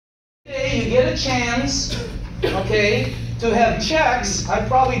day you get a chance, okay, to have checks. I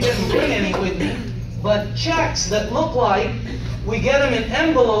probably didn't bring any with me, but checks that look like, we get them in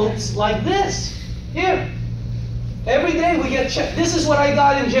envelopes like this. Here. Every day we get checks. This is what I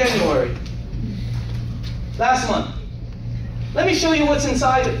got in January. Last month. Let me show you what's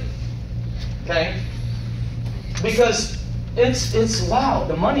inside it. Okay? Because it's wow,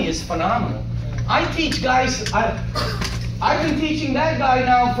 the money is phenomenal. I teach guys, I've been teaching that guy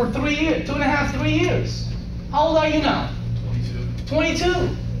now for 3 years, 2.5, 3 years. How old are you now? 22. 22.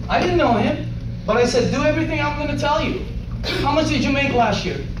 I didn't know him, but I said, do everything I'm going to tell you. How much did you make last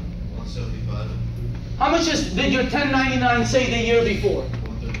year? 175. How much did your 1099 say the year before?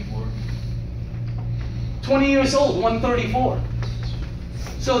 134. 20 years old, 134.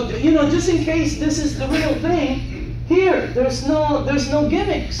 So, you know, just in case this is the real thing, here, there's no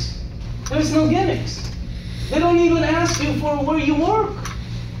gimmicks. There's no gimmicks. They don't even ask you for where you work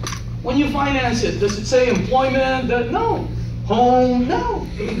when you finance it. Does it say employment? No. Home? No.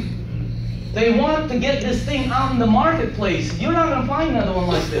 They want to get this thing out in the marketplace. You're not going to find another one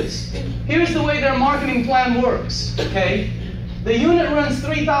like this. Here's the way their marketing plan works, okay? The unit runs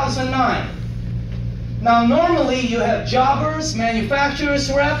 $3,009. Now, normally you have jobbers,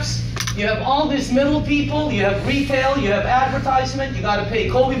 manufacturers, reps. You have all these middle people. You have retail. You have advertisement. You got to pay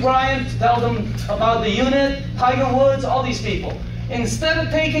Kobe Bryant to tell them about the unit, Tiger Woods, all these people. Instead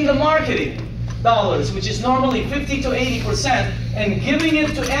of taking the marketing dollars, which is normally 50 to 80%, and giving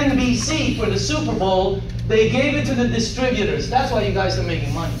it to NBC for the Super Bowl, they gave it to the distributors. That's why you guys are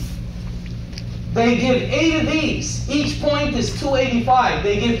making money. They give 8 of these. Each point is $285.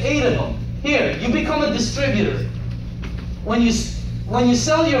 They give 8 of them. Here, you become a distributor. When you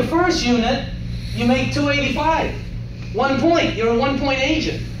sell your first unit, you make $285. 1 point. You're a 1-point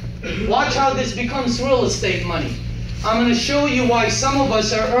agent. Watch how this becomes real estate money. I'm going to show you why some of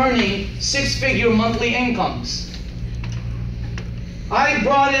us are earning 6-figure monthly incomes. I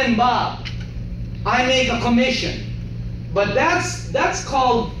brought in Bob. I make a commission. But that's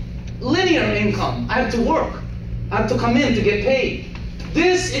called linear income. I have to work. I have to come in to get paid.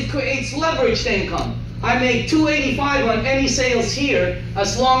 This, it creates leveraged income. I make $285 on any sales here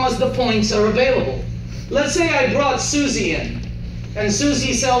as long as the points are available. Let's say I brought Susie in, and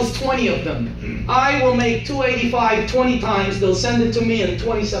Susie sells 20 of them. I will make $285 20 times. They'll send it to me in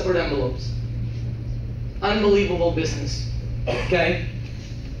 20 separate envelopes. Unbelievable business. Okay?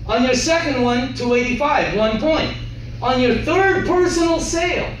 On your second one, $285, 1 point. On your third personal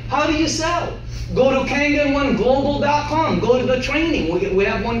sale, how do you sell? Go to Kangen1global.com. Go to the training. We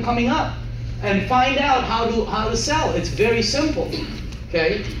have one coming up. And find out how to sell. It's very simple.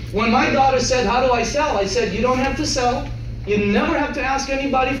 Okay? When my daughter said, how do I sell? I said, you don't have to sell. You never have to ask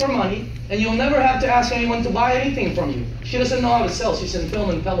anybody for money. And you'll never have to ask anyone to buy anything from you. She doesn't know how to sell. She's in film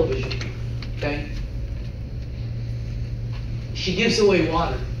and television. Okay? She gives away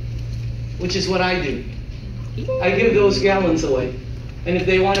water, which is what I do. I give those gallons away. And if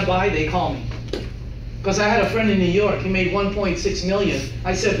they want to buy, they call me. Because I had a friend in New York, he made 1.6 million.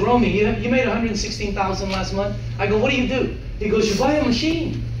 I said, Romy, you made 116,000 last month? I go, what do you do? He goes, you buy a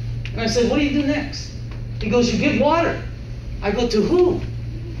machine. And I said, what do you do next? He goes, you give water. I go, to who?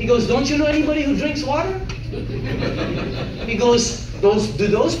 He goes, don't you know anybody who drinks water? He goes, do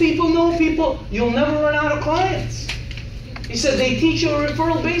those people know people? You'll never run out of clients. He said, they teach you a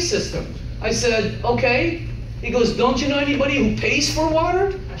referral-based system. I said, okay. He goes, don't you know anybody who pays for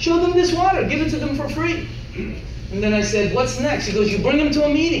water? Show them this water. Give it to them for free. And then I said, what's next? He goes, you bring them to a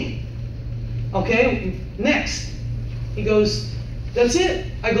meeting. Okay, next. He goes, that's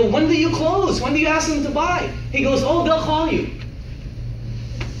it. I go, when do you close? When do you ask them to buy? He goes, oh, they'll call you.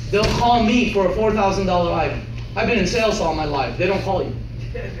 They'll call me for a $4,000 item. I've been in sales all my life. They don't call you.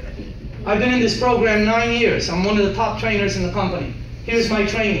 I've been in this program 9 years. I'm one of the top trainers in the company. Here's my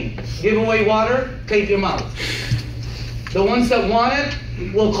training. Give away water, tape your mouth. The ones that want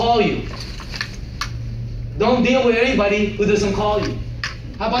it will call you. Don't deal with anybody who doesn't call you.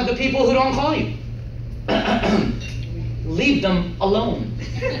 How about the people who don't call you? Leave them alone.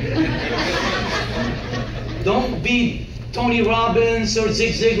 Don't be Tony Robbins or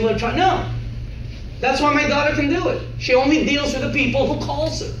Zig Ziglar. No. That's why my daughter can do it. She only deals with the people who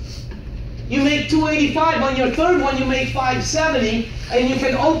calls her. You make $285. On your third one, you make $570, and you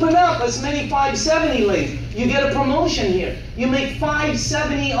can open up as many $570 lanes. You get a promotion here. You make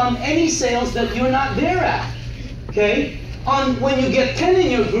 $570 on any sales that you're not there at. Okay? When you get 10 in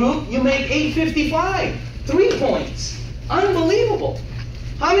your group, you make $855. 3 points. Unbelievable.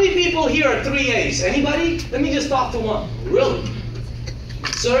 How many people here are 3As? Anybody? Let me just talk to one. Really?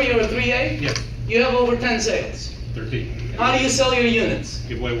 Sir, you're a 3A? Yes. You have over 10 sales. 13. How do you sell your units?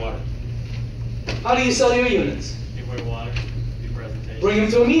 Give away water. How do you sell your units? Give away water, do presentation. Bring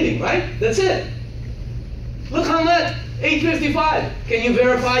them to a meeting, right? That's it. Look on that 855. Can you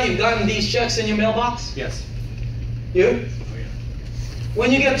verify you've gotten these checks in your mailbox? Yes. You? Oh, yeah.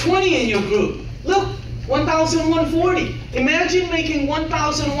 When you get 20 in your group, look, 1,140. Imagine making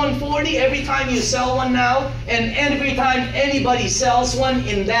 1,140 every time you sell one now, and every time anybody sells one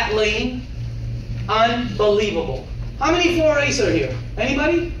in that lane. Unbelievable. How many 4As are here?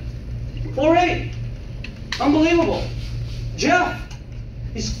 Anybody? 4A. Unbelievable. Jeff,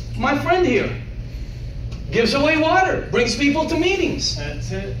 he's my friend here. Gives away water, brings people to meetings.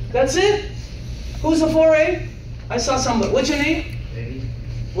 That's it. That's it. Who's a 4A? I saw somebody. What's your name? Benny.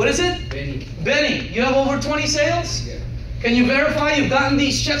 What is it? Benny. Benny. You have over 20 sales? Yeah. Can you verify you've gotten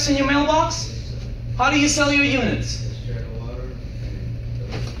these checks in your mailbox? Yes, sir. How do you sell your units? Just share the water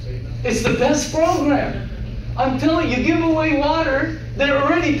and say no. It's the best program. I'm telling you, give away water. They're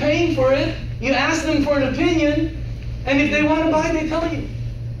already paying for it. You ask them for an opinion, and if they want to buy, they tell you.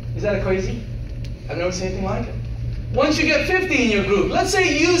 Is that crazy? I've never seen anything like it. Once you get 50 in your group, let's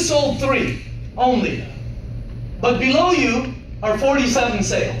say you sold 3 only, but below you are 47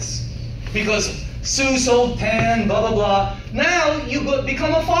 sales because Sue sold 10, blah, blah, blah. Now you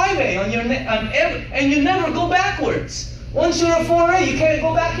become a 5A on your and you never go backwards. Once you're a 4A, you can't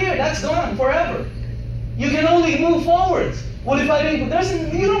go back here. That's gone forever. You can only move forwards. What if I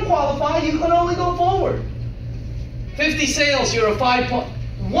didn't? You don't qualify. You can only go forward. 50 sales, you're a 5.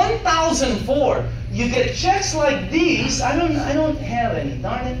 1,004. You get checks like these. I don't have any.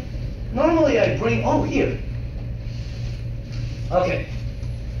 Darn it. Normally I bring. Oh, here. Okay.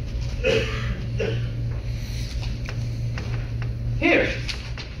 Here.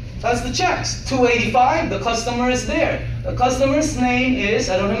 That's the checks. 285. The customer is there. The customer's name is.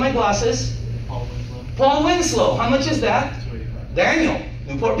 I don't have my glasses. Paul Winslow. Paul Winslow. How much is that? 285. Daniel,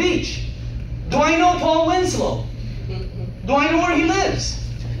 Newport Beach. Do I know Paul Winslow? Do I know where he lives?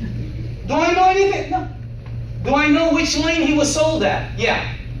 Do I know anything? No. Do I know which lane he was sold at?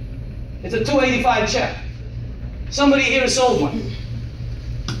 Yeah. It's a 285 check. Somebody here sold one.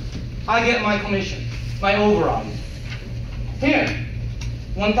 I get my commission, my override. Here,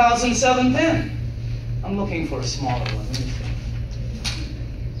 1,710. I'm looking for a smaller one. Let me see.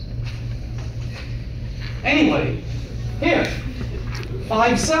 Anyway, here,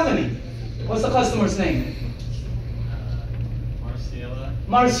 570. What's the customer's name? Marciela.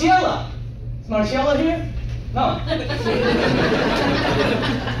 Marciela. Is Marciela here? No.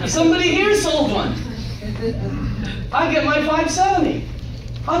 Somebody here sold one. I get my 570.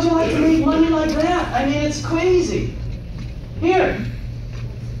 How'd you like to make money like that? I mean, it's crazy. Here.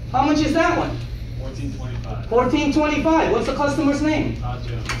 How much is that one? 1425. 1425. What's the customer's name? Todd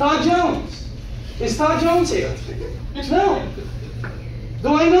Jones. Todd Jones. Is Todd Jones here? No.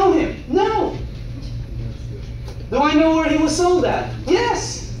 Do I know him? No. Do I know where he was sold at?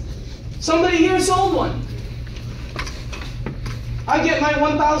 Yes. Somebody here sold one. I get my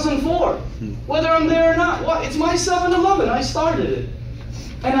 1,004, whether I'm there or not. What? It's my 7-Eleven. I started it.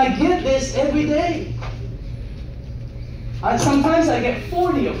 And I get this every day. Sometimes I get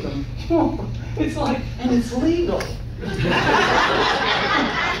 40 of them. It's like, and it's legal. So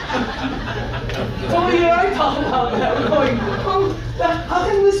here I talk about that. I'm going, how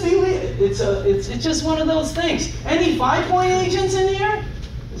can this be legal? It's just one of those things. Any 5-point agents in here?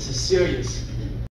 This is serious.